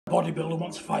bodybuilder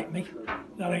wants to fight me.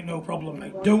 That ain't no problem,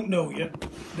 mate. Don't know you.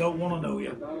 Don't want to know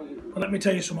you. But let me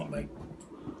tell you something, mate.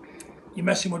 You're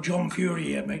messing with John Fury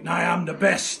here, mate. And I am the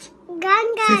best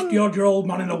 50-odd-year-old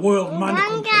man in the world, man, the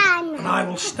country. And I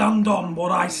will stand on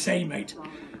what I say, mate.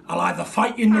 I'll either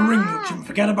fight you in the ring, which you can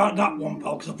forget about that one,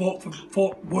 pal, because I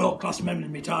fought world-class men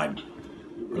in my time.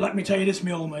 But let me tell you this,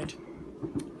 my old mate.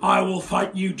 I will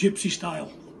fight you gypsy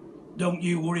style. Don't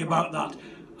you worry about that.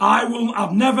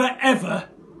 I've never, ever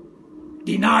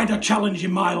denied a challenge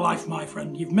in my life, my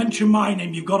friend. You've mentioned my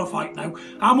name, you've got to fight now.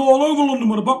 I'm all over London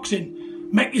with the boxing.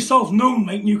 Make yourself known,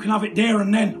 mate, and you can have it there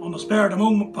and then, on the spur of the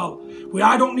moment, pal.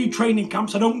 I don't need training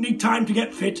camps, I don't need time to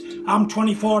get fit. I'm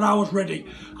 24 hours ready.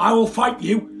 I will fight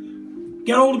you.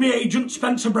 Get hold of my agent,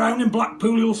 Spencer Brown in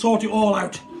Blackpool, he'll sort it all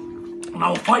out. And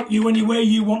I'll fight you anywhere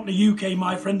you want in the UK,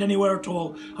 my friend, anywhere at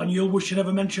all. And you'll wish you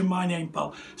never mentioned my name,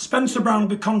 pal. Spencer Brown will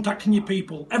be contacting your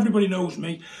people. Everybody knows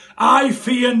me. I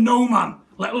fear no man,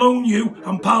 let alone you.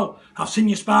 And pal, I've seen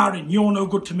you sparring. You're no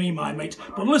good to me, my mate.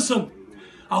 But listen,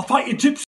 I'll fight you gypsy.